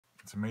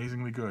It's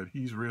amazingly good.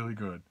 He's really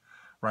good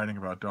writing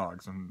about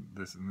dogs, and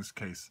in this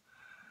case,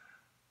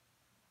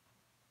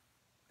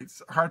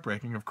 it's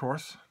heartbreaking, of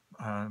course.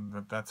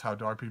 That's how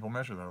dog people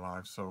measure their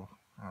lives. So,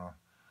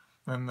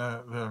 then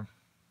the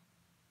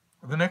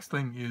next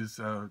thing is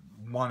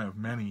one of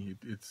many.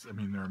 I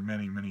mean, there are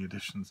many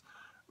editions,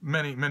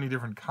 many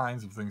different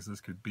kinds of things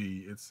this could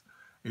be. It's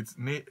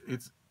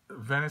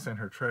Venice and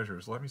Her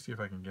Treasures. Let me see if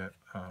I can get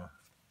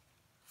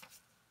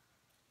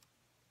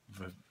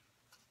the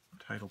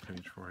title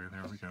page for you.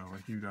 There we go.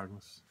 Hugh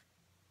Douglas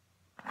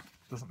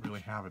doesn't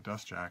really have a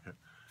dust jacket.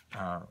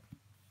 I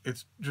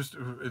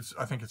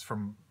think it's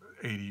from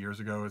 80 years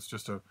ago. It's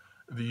just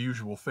the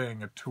usual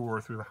thing, a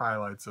tour through the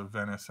highlights of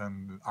Venice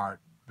and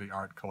the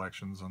art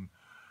collections and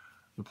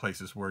the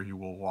places where you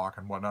will walk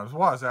and whatnot. It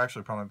was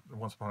actually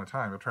once upon a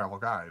time a travel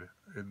guide,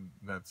 and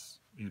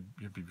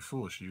you'd be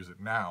foolish to use it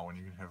now when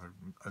you can have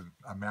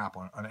an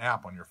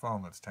app on your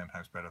phone that's 10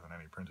 times better than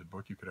any printed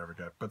book you could ever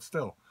get. But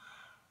still,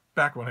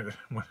 back when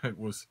it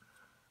was,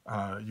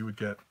 you would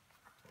get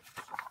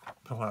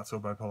Palazzo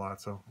by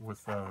Palazzo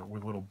with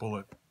little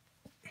bullet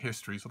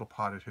histories, little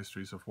potted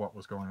histories of what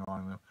was going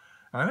on.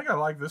 And I think I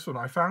like this one.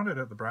 I found it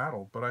at the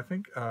Brattle, but I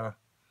think I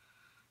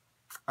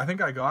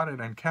got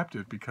it and kept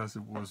it because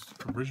it was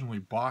originally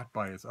bought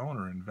by its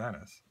owner in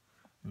Venice.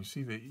 And you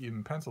see,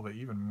 in pencil they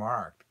even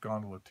marked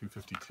Gondola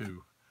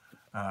 252.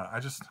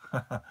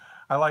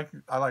 I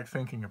like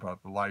thinking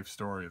about the life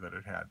story that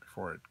it had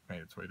before it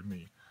made its way to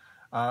me.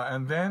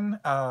 And then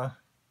the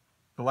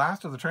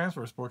last of the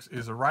Transverse books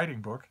is a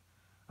writing book,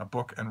 a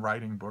book and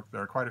writing book.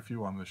 There are quite a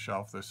few on the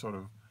shelf. There's sort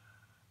of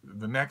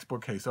the next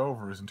bookcase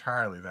over is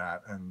entirely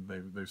that, and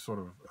they've sort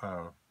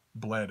of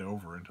bled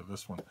over into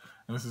this one.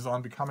 And this is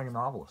On Becoming a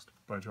Novelist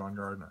by John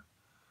Gardner,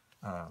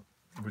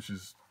 which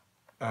is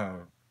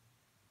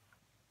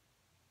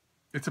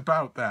it's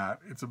about that.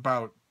 It's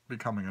about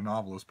becoming a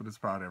novelist, but it's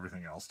about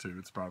everything else too.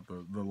 It's about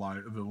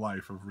the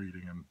life of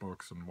reading and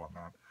books and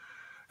whatnot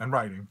and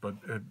writing. But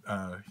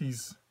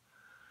he's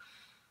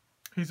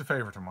a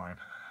favorite of mine,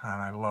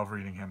 and I love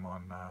reading him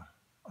on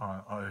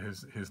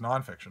his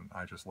nonfiction.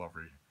 I just love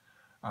reading.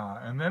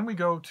 And then we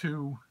go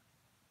to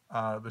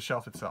the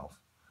shelf itself,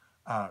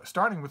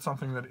 starting with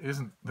something that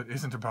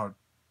isn't about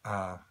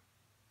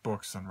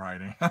books and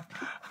writing.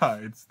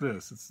 It's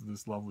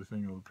this lovely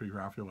thing of the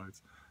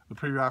Pre-Raphaelites. The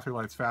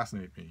Pre-Raphaelites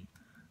fascinate me,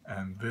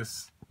 and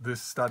this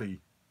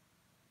study.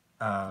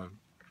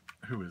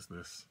 Who is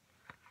this?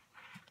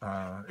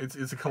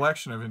 It's a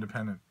collection of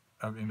independent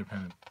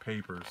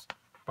papers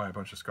by a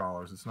bunch of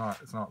scholars. It's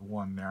not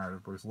one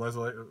narrative book.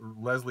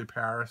 Leslie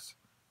Paris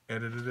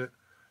edited it.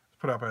 It's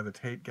put out by the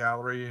Tate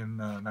Gallery in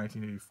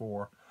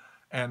 1984,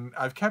 and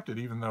I've kept it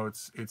even though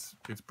it's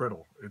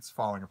brittle. It's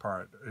falling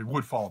apart. It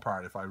would fall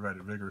apart if I read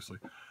it vigorously,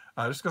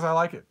 just because I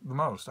like it the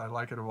most. I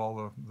like it of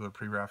all the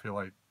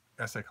Pre-Raphaelite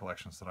essay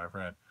collections that I've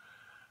read.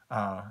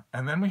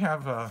 And then we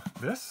have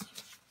this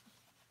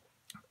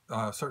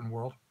Certain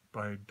World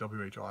by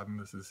W.H. Auden.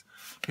 This is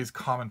his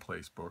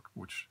commonplace book,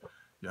 which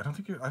I don't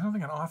think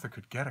an author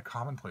could get a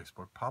commonplace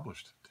book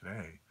published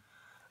today.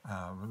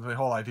 The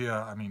whole idea,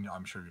 I mean,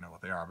 I'm sure you know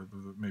what they are, but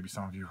maybe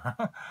some of you,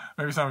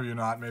 maybe some of you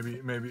not. Maybe.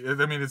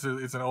 I mean, it's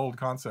an old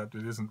concept.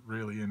 It isn't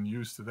really in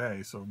use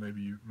today. So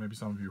maybe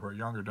some of you who are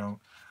younger don't.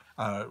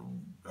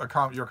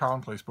 Your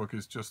commonplace book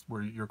is just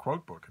your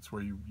quote book. It's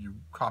where you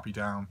copy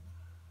down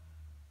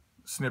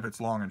snippets,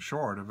 long and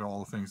short, of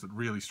all the things that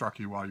really struck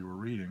you while you were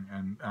reading.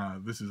 And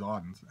this is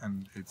Auden's,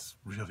 and it's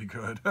really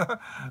good.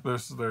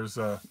 There's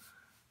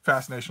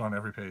fascination on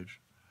every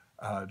page.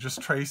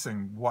 Just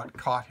tracing what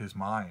caught his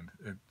mind.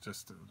 It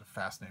just a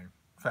fascinating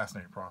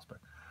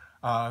prospect.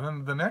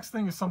 Then the next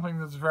thing is something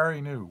that's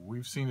very new.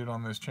 We've seen it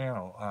on this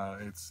channel.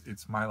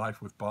 It's My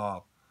Life with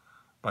Bob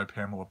by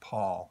Pamela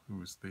Paul,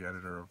 who's the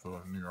editor of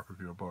the New York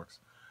Review of Books.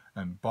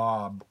 And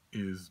Bob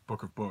is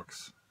Book of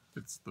Books.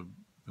 It's the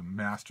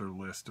master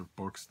list of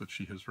books that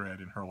she has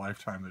read in her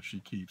lifetime that she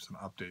keeps and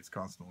updates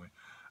constantly.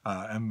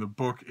 And the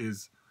book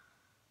is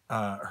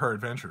her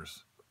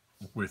adventures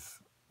with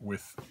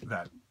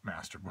that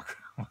master book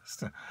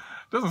list. It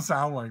doesn't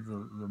sound like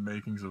the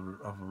makings of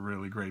a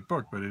really great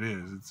book, but it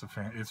is.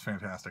 It's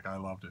fantastic. I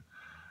loved it.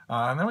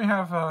 And then we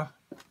have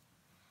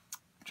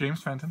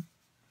James Fenton,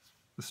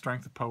 The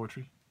Strength of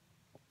Poetry.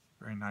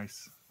 Very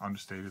nice,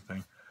 understated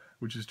thing,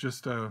 which is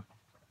just a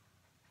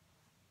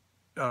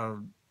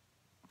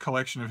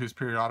collection of his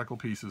periodical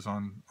pieces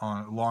on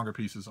longer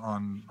pieces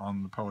on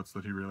the poets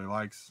that he really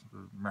likes,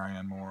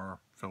 Marianne Moore,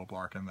 Philip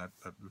Larkin,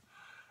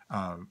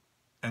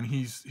 and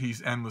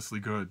he's endlessly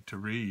good to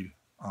read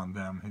on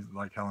them. He's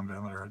like Helen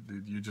Vendler.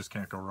 You just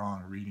can't go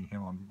wrong reading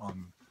him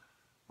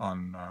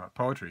on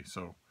poetry.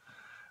 So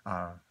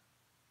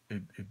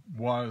it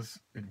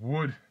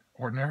would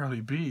ordinarily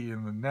be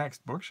in the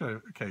next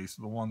bookcase,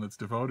 the one that's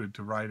devoted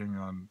to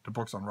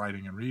books on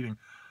writing and reading,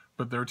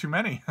 but there are too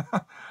many.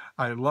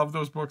 I love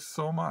those books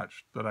so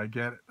much that I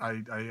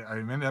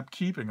end up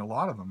keeping a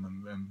lot of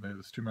them, and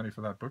there's too many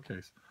for that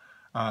bookcase.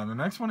 The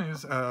next one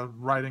is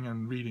Writing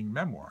and Reading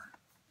Memoir.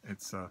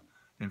 It's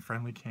In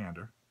Friendly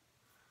Candor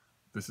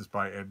This is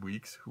by Ed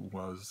Weeks, who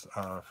was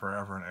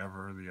forever and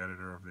ever the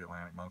editor of the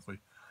Atlantic Monthly.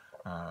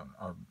 A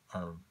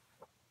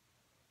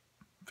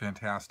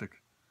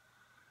fantastic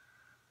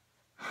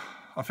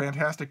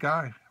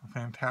guy, a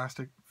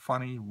fantastic,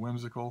 funny,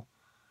 whimsical,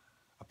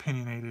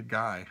 opinionated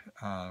guy.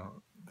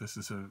 This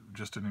is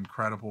just an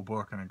incredible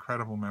book, an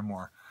incredible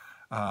memoir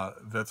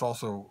that's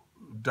also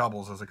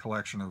doubles as a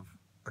collection of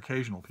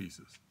occasional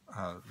pieces.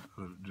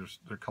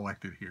 They're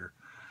collected here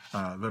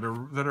that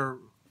are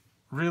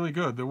really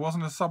good. There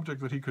wasn't a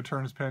subject that he could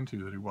turn his pen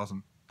to that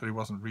he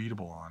wasn't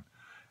readable on.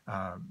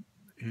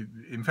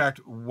 In fact,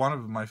 one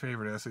of my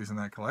favorite essays in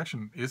that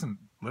collection isn't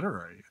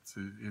literary.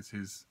 It's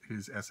his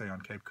essay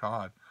on Cape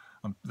Cod,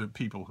 on the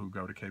people who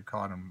go to Cape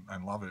Cod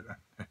and love it.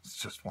 It's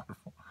just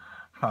wonderful.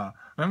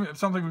 It's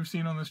something we've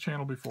seen on this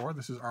channel before.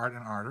 This is Art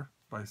and Arter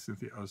by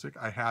Cynthia Ozick.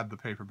 I had the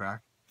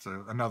paperback. It's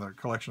another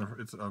collection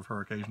of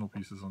her occasional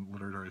pieces on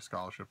literary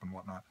scholarship and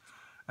whatnot.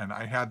 And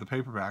I had the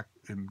paperback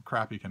in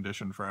crappy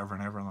condition forever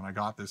and ever, and then I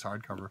got this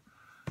hardcover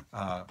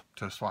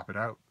to swap it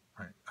out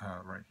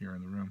right here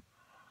in the room.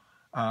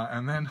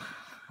 And then,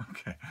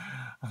 okay,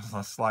 there's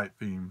a slight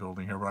theme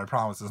building here, but I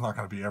promise it's not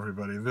going to be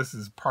everybody. This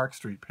is Park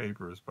Street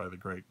Papers by the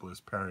great Bliss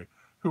Perry,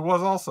 who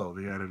was also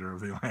the editor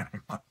of the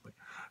Atlantic Monthly.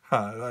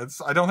 I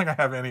don't think I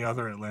have any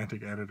other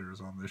Atlantic editors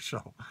on this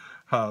show.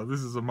 This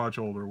is a much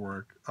older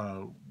work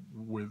of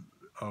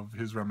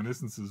his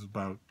reminiscences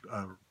about,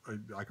 I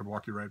could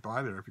walk you right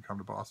by there if you come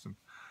to Boston.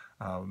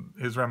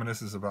 His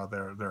reminiscences about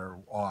their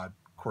odd,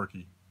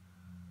 quirky,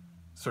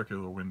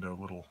 circular window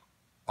little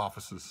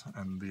offices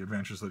and the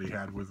adventures that he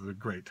had with the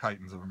great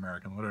titans of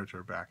American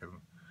literature back at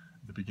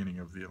the beginning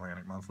of the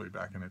Atlantic Monthly,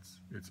 back in its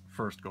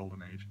first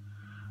golden age.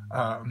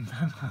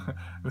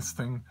 This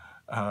thing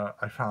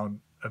I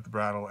found at the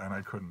Brattle, and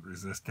I couldn't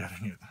resist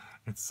getting it.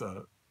 It's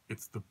the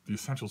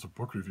Essentials of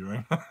Book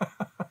Reviewing.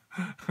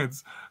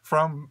 It's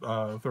from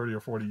 30 or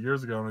 40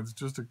 years ago, and it's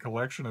just a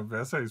collection of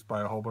essays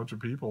by a whole bunch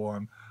of people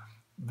on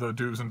the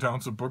do's and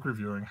don'ts of book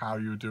reviewing, how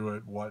you do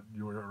it, what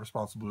your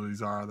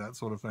responsibilities are, that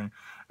sort of thing.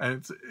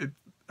 And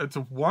it's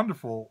a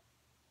wonderful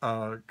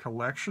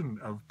collection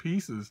of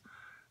pieces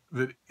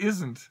that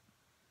isn't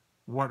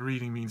what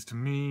reading means to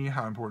me,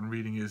 how important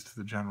reading is to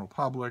the general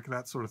public,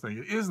 that sort of thing.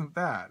 It isn't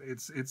that.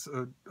 It's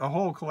a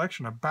whole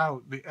collection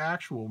about the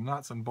actual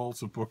nuts and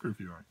bolts of book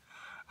reviewing.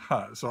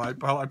 So I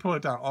pull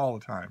it down all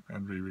the time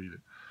and reread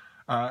it.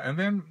 And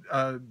then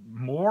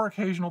more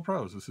occasional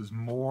prose. This is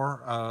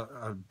more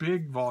a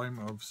big volume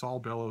of Saul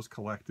Bellows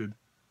collected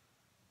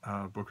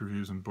book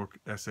reviews and book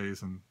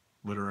essays and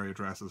literary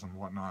addresses and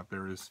whatnot.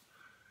 There is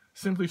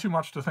simply too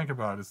much to think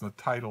about is the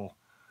title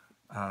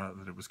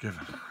that it was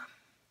given.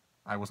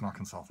 I was not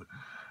consulted.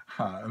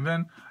 And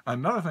then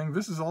another thing,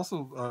 this is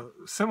also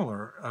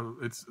similar.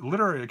 It's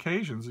literary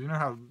occasions. You know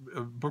how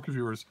book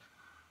reviewers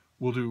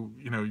will do,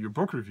 your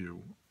book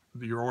review,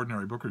 your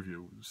ordinary book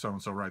review.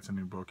 So-and-so writes a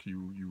new book.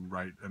 You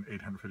write an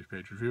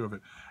 850-page review of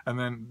it. And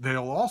then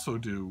they'll also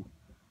do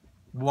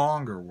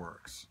longer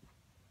works.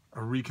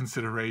 A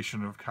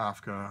reconsideration of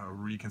Kafka, a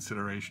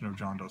reconsideration of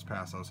John Dos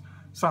Passos.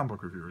 Some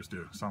book reviewers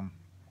do. Some,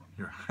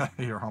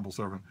 your humble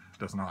servant,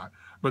 does not.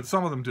 But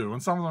some of them do,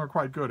 and some of them are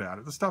quite good at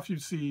it. The stuff you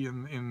see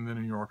in the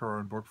New Yorker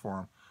or in Book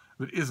Forum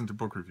that isn't a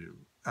book review.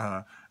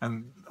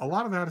 And a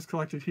lot of that is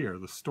collected here.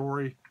 The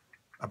story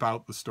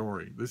about the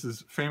story. This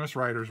is famous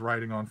writers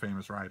writing on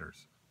famous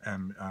writers.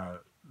 And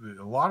a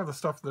lot of the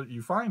stuff that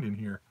you find in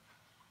here,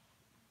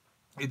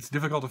 it's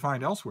difficult to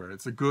find elsewhere.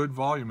 It's a good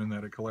volume in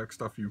that it collects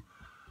stuff you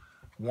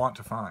want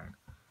to find.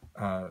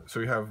 So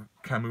you have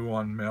Camus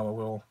on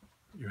Melville.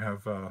 You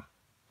have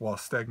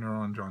Wallace Stegner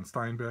on John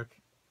Steinbeck.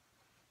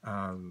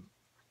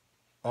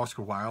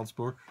 Oscar Wilde's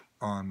book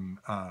on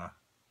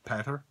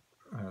Pater.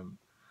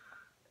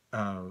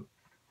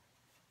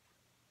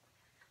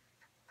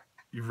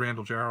 You've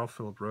Randall Jarrell,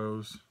 Philip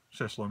Rose,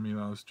 Cecil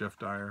Milos, Jeff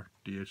Dyer,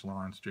 D.H.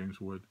 Lawrence,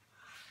 James Wood.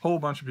 Whole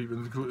bunch of people.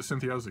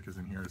 Cynthia Ozick is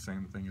in here, the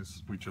same thing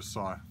as we just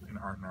saw in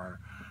Art and Arter.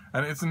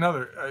 And it's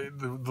another,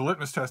 the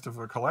litmus test of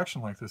a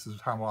collection like this is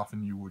how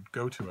often you would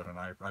go to it, and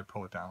I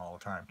pull it down all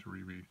the time to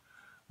reread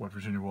what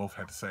Virginia Woolf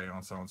had to say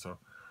on so-and-so.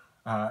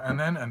 And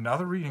then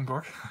another reading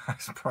book.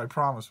 I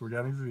promise we're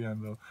getting to the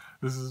end, though.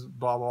 This is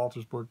Bob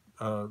Alter's book,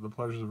 The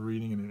Pleasures of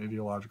Reading in an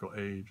Ideological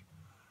Age.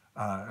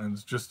 And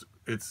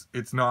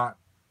it's not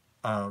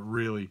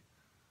really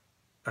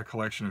a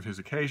collection of his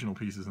occasional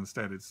pieces.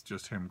 Instead, it's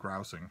just him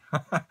grousing.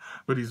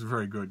 But he's a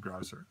very good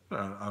grouser.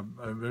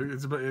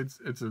 It's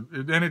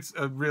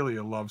really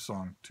a love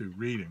song to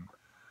reading.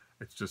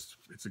 It's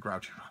a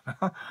grouchy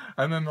one.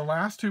 And then the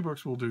last two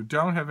books we'll do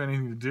don't have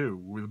anything to do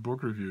with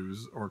book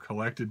reviews or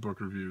collected book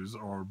reviews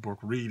or book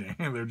reading.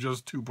 They're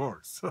just two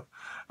books.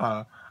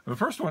 The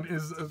first one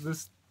is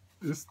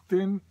this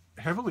thin,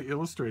 heavily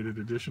illustrated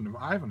edition of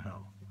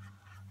Ivanhoe.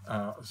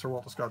 Sir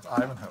Walter Scott's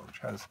Ivanhoe, which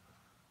has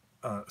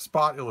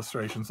spot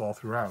illustrations all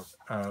throughout.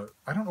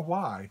 I don't know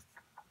why,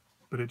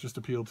 but it just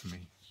appealed to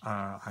me.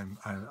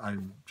 I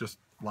just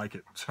like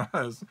it.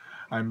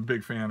 I'm a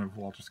big fan of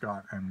Walter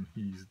Scott, and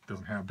he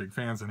doesn't have big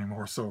fans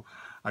anymore, so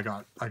I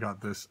got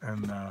this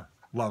and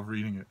love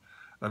reading it.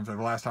 The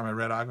last time I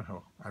read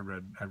Ivanhoe, I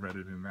read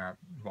it in that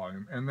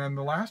volume. And then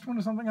the last one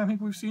is something I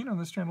think we've seen on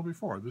this channel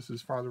before. This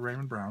is Father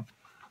Raymond Brown.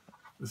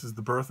 This is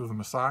The Birth of the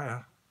Messiah,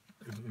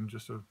 in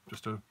just a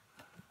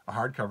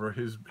hardcover.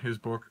 His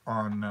book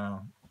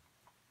on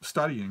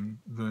studying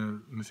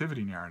the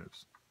nativity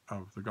narratives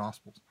of the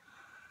Gospels,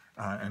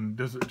 and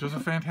does a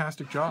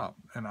fantastic job.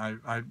 And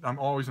I'm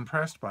always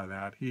impressed by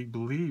that. He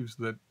believes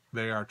that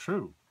they are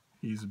true.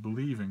 He's a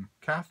believing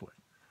Catholic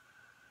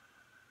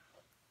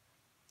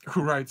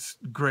who writes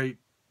great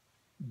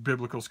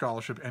biblical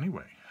scholarship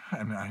anyway.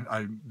 And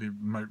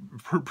my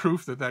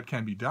proof that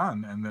can be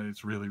done and that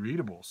it's really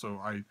readable. So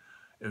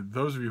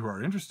those of you who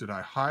are interested,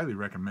 I highly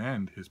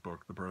recommend his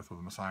book, The Birth of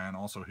the Messiah, and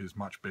also his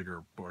much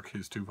bigger book,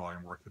 his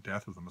 2-volume work, The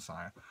Death of the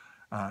Messiah,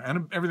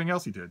 and everything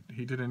else he did.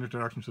 He did an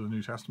introduction to the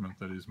New Testament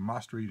that is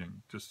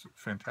must-reading, just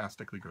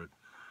fantastically good.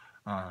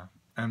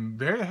 And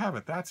there you have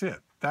it. That's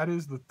it. That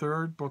is the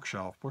third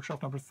bookshelf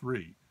number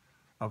 3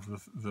 of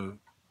the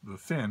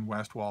thin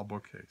West Wall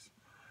bookcase.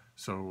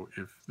 So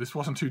if this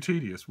wasn't too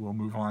tedious, we'll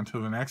move on to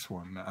the next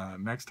one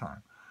next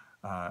time.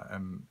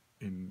 And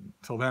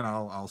until then,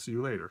 I'll see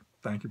you later.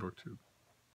 Thank you, BookTube.